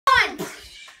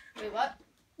Wait, what?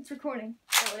 It's recording.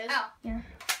 Oh, it is? Oh. Yeah.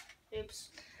 Oops.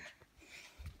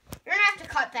 You're gonna have to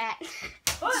cut that.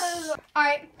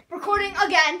 Alright, recording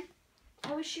again.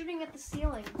 I was shooting at the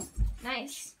ceiling.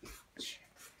 Nice.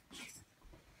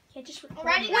 Can't just record.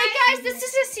 Ready, Wait, guys, this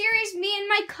is a series, me and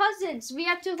my cousins. We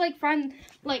have to, find,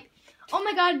 oh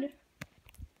my god.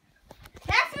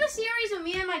 Half of the series of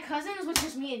me and my cousins was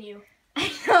just me and you.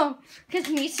 I know, because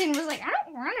Mason was like, I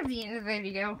don't want to be in the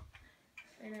video.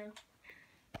 I know.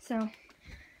 So,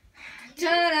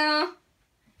 ta-da!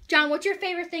 John, what's your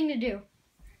favorite thing to do?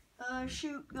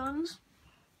 Shoot guns.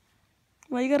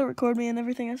 Well, you gotta record me and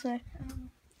everything I say.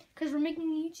 Because we're making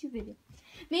a YouTube video.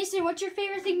 Mason, what's your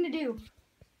favorite thing to do?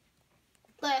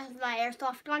 Play with my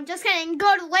airsoft gun. Just kidding.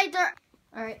 Go to later.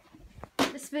 All right.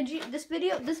 This video is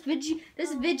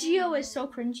so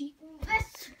cringy.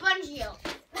 This Spongio.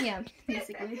 Yeah,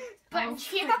 basically.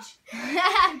 Spongio.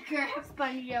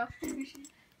 Spongio.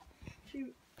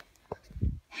 Shoot.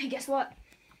 Hey, guess what?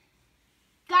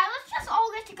 Guys, let's just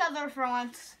all get together for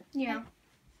once. Yeah.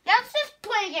 Let's just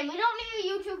play a game. We don't need a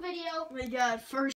YouTube video. Oh my god, first.